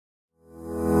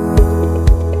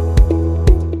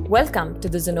Welcome to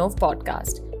the Zenove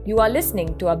podcast. You are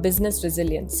listening to our Business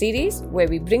Resilience series, where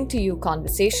we bring to you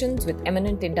conversations with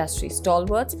eminent industry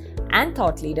stalwarts and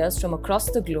thought leaders from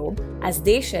across the globe as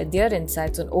they share their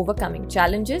insights on overcoming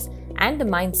challenges and the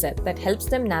mindset that helps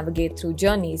them navigate through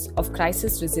journeys of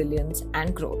crisis resilience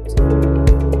and growth.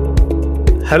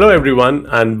 Hello, everyone,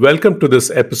 and welcome to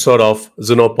this episode of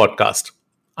Zenove podcast.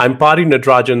 I'm Pari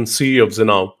Natarajan, CEO of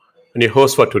Zenove, and your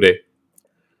host for today.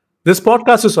 This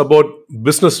podcast is about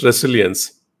business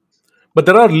resilience, but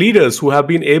there are leaders who have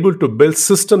been able to build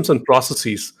systems and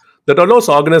processes that allows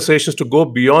organizations to go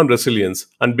beyond resilience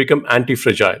and become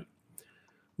antifragile.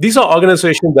 These are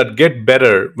organizations that get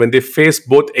better when they face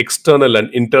both external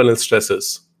and internal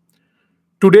stresses.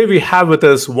 Today, we have with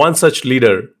us one such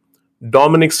leader,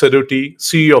 Dominic Cerutti,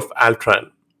 CEO of Altran.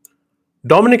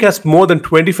 Dominic has more than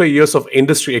 25 years of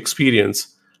industry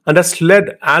experience and has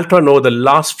led Altran over the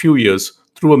last few years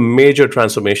through a major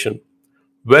transformation.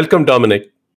 Welcome,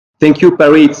 Dominic. Thank you,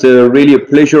 Pari. It's really a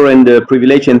pleasure and a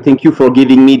privilege, and thank you for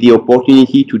giving me the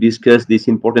opportunity to discuss this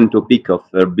important topic of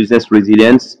business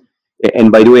resilience.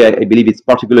 And by the way, I believe it's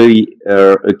particularly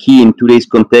a key in today's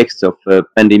context of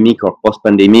pandemic or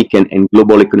post-pandemic and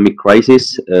global economic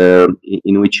crisis,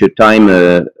 in which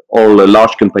all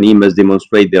large companies must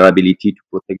demonstrate their ability to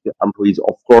protect their employees,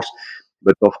 of course,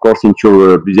 but of course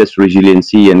ensure business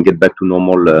resiliency and get back to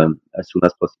normal as soon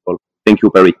as possible. Thank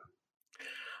you, Pari.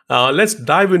 Let's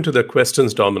dive into the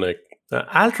questions, Dominic.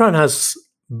 Altran has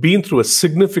been through a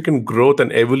significant growth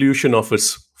and evolution of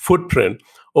its footprint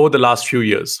over the last few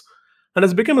years and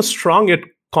has become a strong yet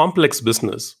complex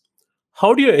business.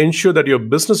 How do you ensure that your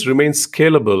business remains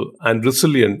scalable and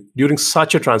resilient during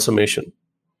such a transformation?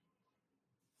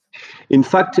 In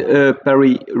fact,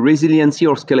 Pari, resiliency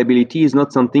or scalability is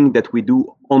not something that we do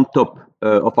on top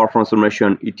of our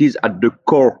transformation. It is at the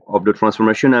core of the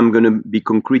transformation. I'm going to be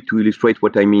concrete to illustrate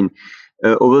what I mean.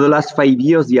 Over the last 5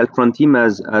 years, the Altran team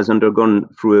has undergone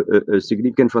through a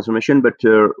significant transformation, but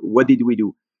what did we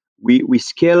do? We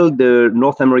scaled the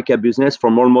North America business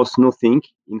from almost nothing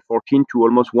in 14 to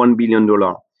almost $1 billion.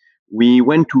 We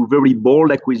went to very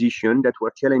bold acquisition that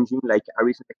were challenging, like a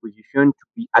recent acquisition, to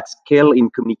be at scale in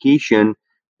communication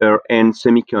and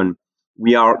semicon.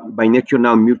 We are by nature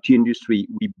now multi-industry.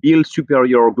 We build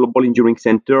superior global engineering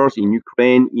centers in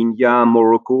Ukraine, India,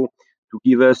 Morocco to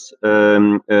give us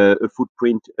a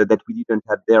footprint that we didn't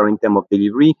have there in terms of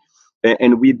delivery.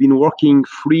 And we've been working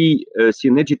free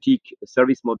synergetic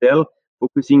service model,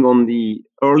 focusing on the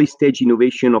early stage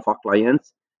innovation of our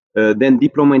clients. Then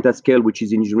deployment at scale, which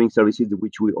is engineering services,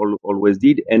 which we always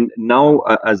did. And now,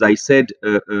 as I said,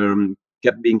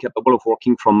 being capable of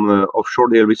working from offshore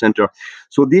delivery center.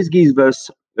 So this gives us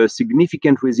a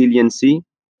significant resiliency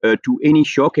to any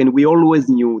shock. And we always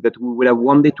knew that we would have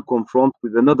one day to confront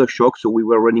with another shock. So we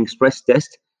were running stress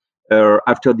tests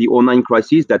after the 2009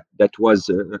 crisis. That was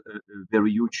a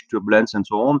very huge turbulence and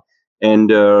so on.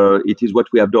 And it is what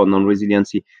we have done on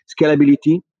resiliency.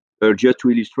 Scalability. Just to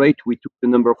illustrate, we took the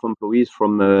number of employees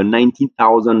from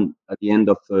 19,000 at the end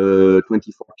of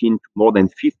 2014 to more than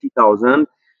 50,000.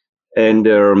 And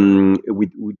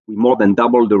we more than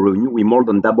doubled the revenue. We more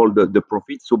than doubled the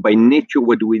profit. So by nature,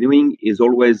 what we're doing is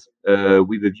always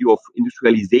with a view of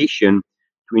industrialization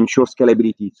to ensure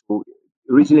scalability. So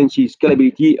resiliency,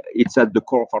 scalability, it's at the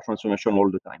core of our transformation all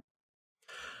the time.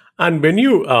 And when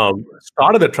you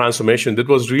started the transformation, that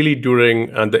was really during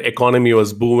the economy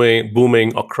was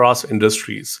booming across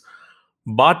industries.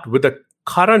 But with the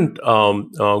current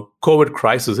COVID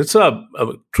crisis, it's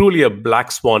truly a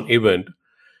black swan event.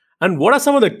 And what are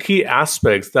some of the key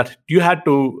aspects that you had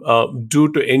to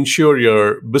do to ensure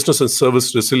your business and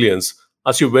service resilience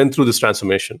as you went through this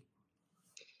transformation?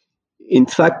 In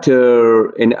fact,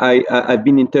 and I've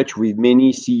been in touch with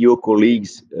many CEO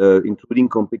colleagues, including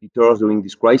competitors during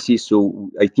this crisis. So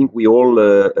I think we all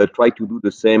try to do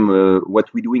the same.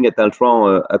 What we're doing at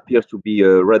Altran appears to be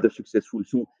rather successful.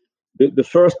 So the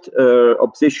first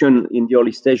obsession in the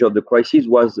early stage of the crisis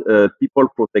was people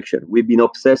protection. We've been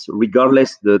obsessed,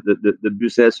 regardless the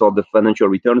business or the financial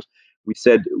returns. We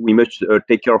said we must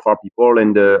take care of our people,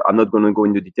 and I'm not going to go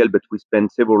into detail, but we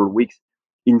spent several weeks,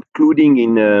 including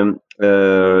in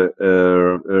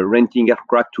renting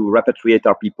aircraft to repatriate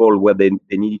our people where they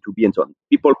needed to be and so on.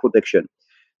 People protection.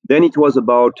 Then it was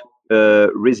about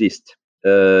resist,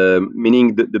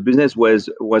 meaning the business was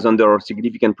under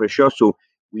significant pressure. So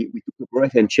we took a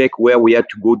breath and check where we had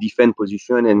to go defend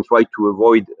position and try to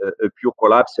avoid a pure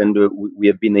collapse. And we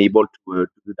have been able to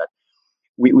do that.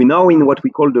 We now in what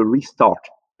we call the restart.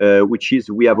 Which is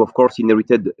we have, of course,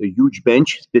 inherited a huge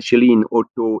bench, especially in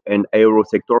auto and aero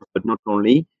sectors, but not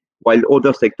only, while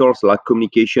other sectors like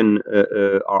communication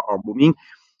are booming.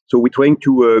 So we're trying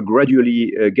to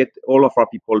gradually get all of our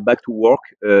people back to work,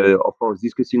 of course,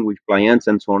 discussing with clients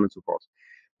and so on and so forth.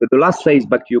 But the last phase,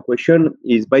 back to your question,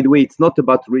 is, by the way, it's not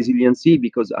about resiliency,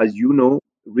 because as you know,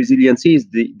 resiliency is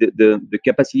the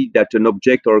capacity that an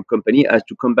object or a company has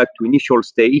to come back to initial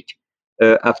state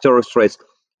after a stress.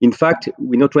 In fact,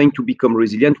 we're not trying to become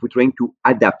resilient, we're trying to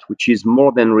adapt, which is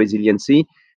more than resiliency.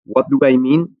 What do I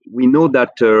mean? We know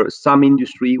that some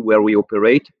industry where we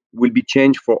operate will be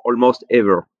changed for almost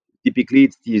ever. Typically,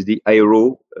 it is the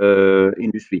aero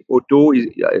industry. Auto is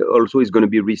also is going to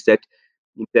be reset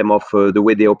in terms of the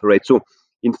way they operate. So,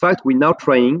 in fact, we're now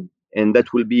trying, and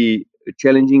that will be a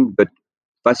challenging but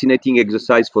fascinating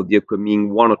exercise for the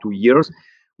upcoming 1 or 2 years.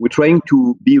 We're trying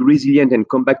to be resilient and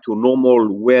come back to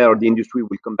normal, where the industry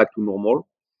will come back to normal.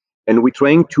 And we're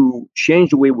trying to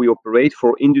change the way we operate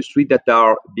for industry that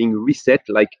are being reset,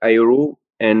 like aero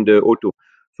and auto.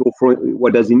 So for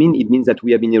what does it mean? It means that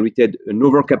we have inherited an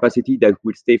overcapacity that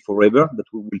will stay forever, that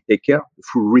we will take care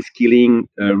through reskilling,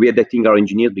 readapting our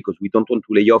engineers, because we don't want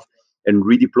to lay off, and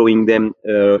redeploying them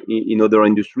in other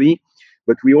industry.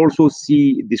 But we also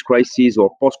see this crisis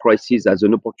or post-crisis as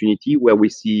an opportunity, where we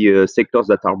see sectors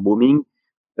that are booming,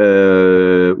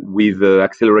 with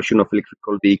acceleration of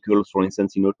electrical vehicles, for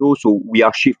instance, in auto. So we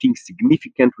are shifting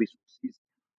significant resources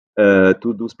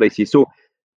to those places. So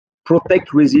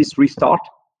protect, resist, restart.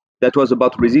 That was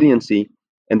about resiliency.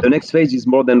 And the next phase is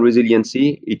more than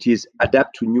resiliency. It is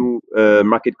adapt to new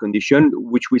market condition,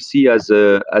 which we see as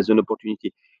an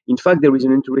opportunity. In fact, there is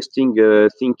an interesting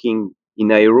thinking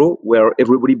in aero, where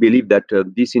everybody believes that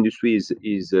this industry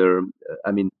is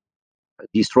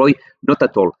destroyed. Not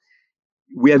at all.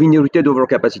 We have inherited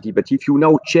overcapacity, but if you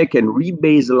now check and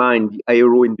re-baseline the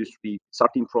aero industry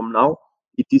starting from now,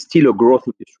 it is still a growth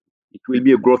industry. It will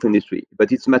be a growth industry,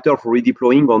 but it's a matter of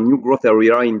redeploying on new growth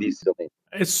area in this domain.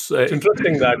 It's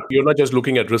interesting that you're not just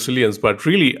looking at resilience, but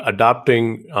really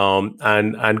adapting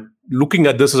and looking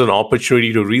at this as an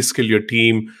opportunity to reskill your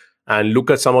team and look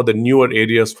at some of the newer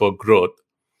areas for growth.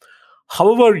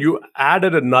 However, you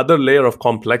added another layer of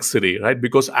complexity, right?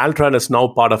 Because Altran is now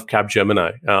part of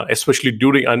Capgemini, especially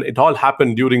and it all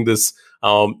happened during this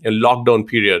lockdown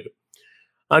period.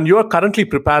 And you are currently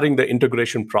preparing the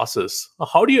integration process.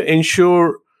 How do you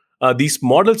ensure these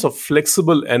models are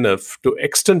flexible enough to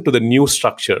extend to the new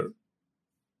structure?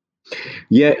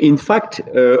 Yeah, in fact,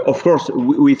 of course,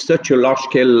 with such a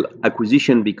large-scale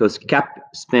acquisition, because Cap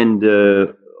spent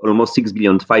almost 6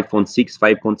 billion, 5.6,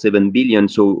 5.7 billion.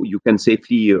 So you can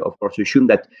safely, of course, assume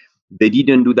that they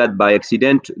didn't do that by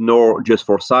accident, nor just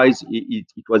for size. It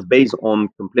was based on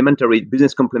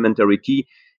business complementarity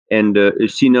and a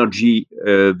synergy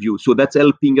view. So that's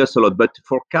helping us a lot. But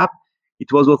for Cap,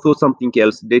 it was also something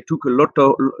else. They took a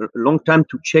long time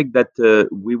to check that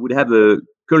we would have a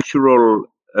cultural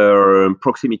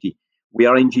proximity. We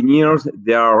are engineers,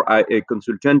 they are a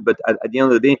consultant, but at the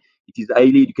end of the day, it is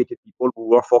highly educated people who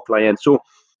work for clients. So,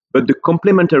 but the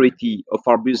complementarity of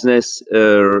our business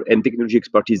and technology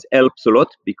expertise helps a lot,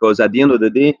 because at the end of the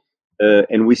day,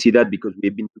 and we see that because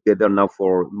we've been together now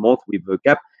for a month with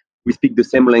Cap, we speak the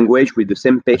same language with the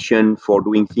same passion for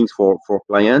doing things for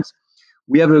clients.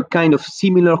 We have a kind of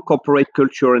similar corporate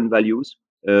culture and values.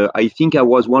 I think I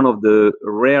was one of the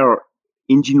rare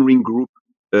engineering group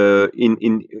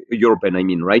in Europe, and I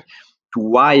mean, right, to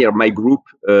wire my group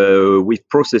with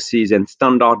processes and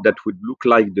standards that would look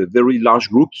like the very large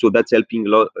group. So that's helping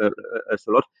us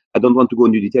a lot. I don't want to go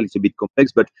into detail; it's a bit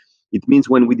complex, but it means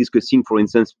when we're discussing, for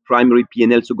instance, primary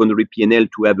P&L, secondary P&L,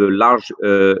 to have a large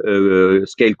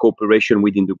scale cooperation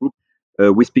within the group,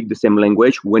 we speak the same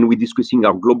language. When we're discussing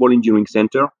our global engineering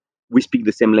center, we speak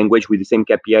the same language with the same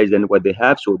KPIs than what they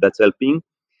have. So that's helping.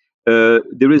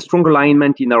 There is strong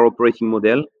alignment in our operating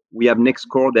model. We have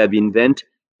NextCore, they have Invent.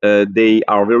 They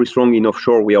are very strong in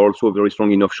offshore. We are also very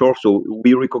strong in offshore. So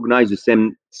we recognize the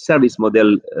same service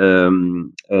model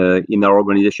in our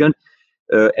organization.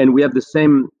 And we have the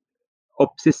same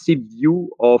obsessive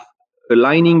view of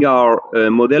aligning our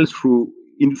models through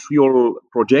industrial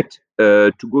project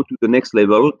to go to the next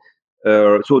level.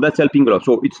 So that's helping a lot.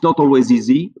 So it's not always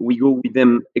easy. We go with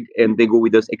them and they go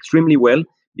with us extremely well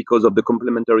because of the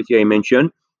complementarity I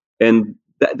mentioned. And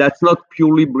that's not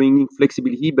purely bringing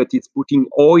flexibility, but it's putting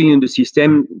oil in the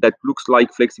system that looks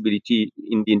like flexibility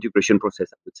in the integration process,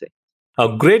 I would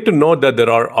say. Great to know that there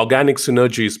are organic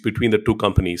synergies between the two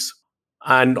companies.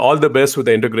 And all the best with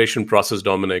the integration process,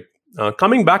 Dominic.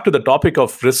 Coming back to the topic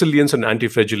of resilience and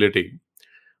antifragility.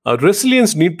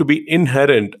 Resilience needs to be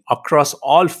inherent across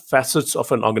all facets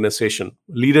of an organization: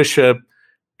 leadership,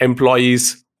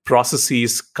 employees,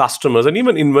 processes, customers, and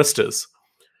even investors.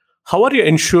 How are you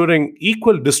ensuring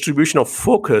equal distribution of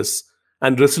focus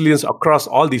and resilience across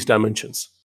all these dimensions?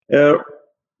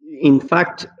 In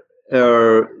fact,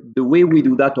 the way we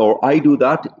do that, or I do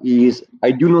that, is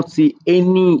I do not see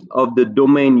any of the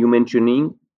domain you're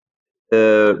mentioning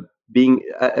being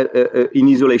in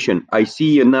isolation. I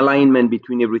see an alignment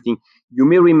between everything. You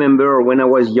may remember when I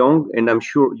was young, and I'm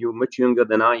sure you're much younger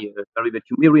than I, Barry, but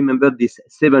you may remember this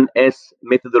 7S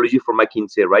methodology from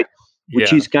McKinsey, right?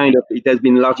 Which is kind of, it has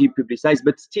been largely publicized,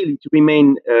 but still it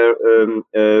remains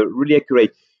really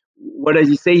accurate. What does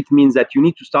it say? It means that you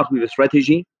need to start with a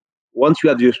strategy. Once you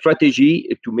have your strategy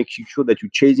to make sure that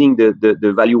you're chasing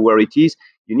the value where it is,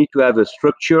 you need to have a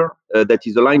structure that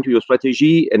is aligned to your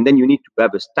strategy, and then you need to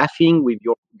have a staffing with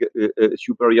your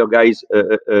superior guys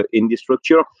in this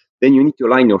structure. Then you need to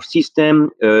align your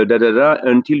system,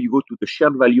 until you go to the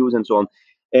shared values and so on.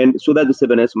 And so that's the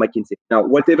 7S McKinsey. Now,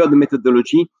 whatever the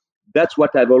methodology, that's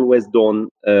what I've always done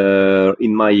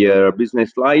in my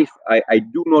business life. I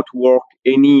do not work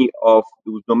any of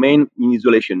those domains in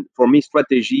isolation. For me,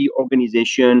 strategy,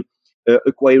 organization,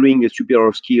 acquiring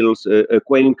superior skills,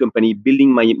 acquiring company,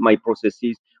 building my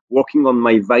processes, working on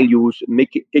my values,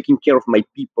 taking care of my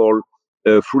people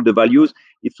through the values,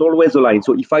 it's always aligned.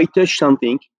 So if I touch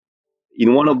something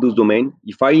in one of those domains,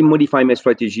 if I modify my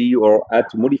strategy or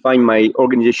at modifying my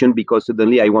organization because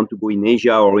suddenly I want to go in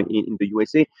Asia or in the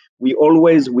USA, we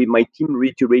always, with my team,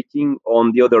 reiterating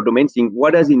on the other domains, saying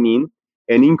what does it mean,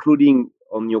 and including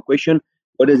on your question,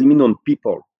 what does it mean on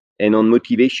people and on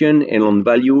motivation and on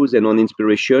values and on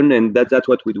inspiration, and that's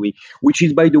what we do. Which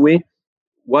is, by the way,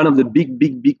 one of the big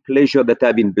pleasure that I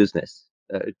have in business,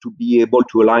 to be able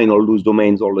to align all those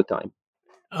domains all the time.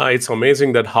 It's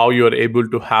amazing that how you are able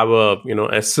to have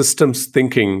a systems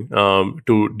thinking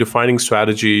to defining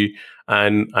strategy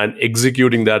and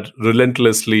executing that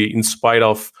relentlessly in spite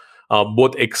of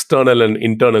both external and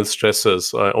internal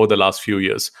stressors over the last few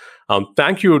years.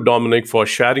 Thank you, Dominic, for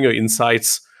sharing your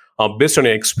insights based on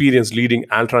your experience leading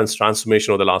Altran's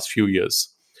transformation over the last few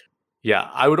years. Yeah,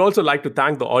 I would also like to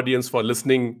thank the audience for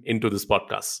listening into this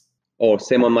podcast. Oh,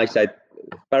 same on my side.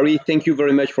 Barry, thank you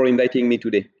very much for inviting me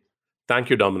today. Thank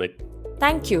you, Dominic.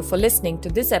 Thank you for listening to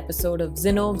this episode of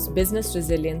Zinnov's Business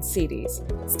Resilience series.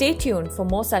 Stay tuned for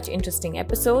more such interesting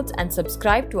episodes and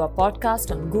subscribe to our podcast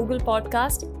on Google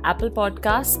Podcast, Apple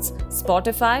Podcasts,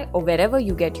 Spotify, or wherever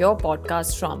you get your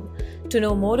podcasts from. To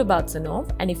know more about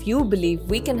Zinnov, and if you believe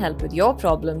we can help with your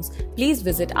problems, please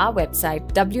visit our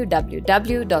website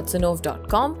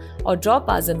www.zinnov.com or drop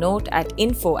us a note at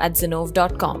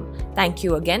info@zinnov.com. Thank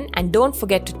you again, and don't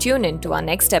forget to tune in to our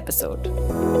next episode.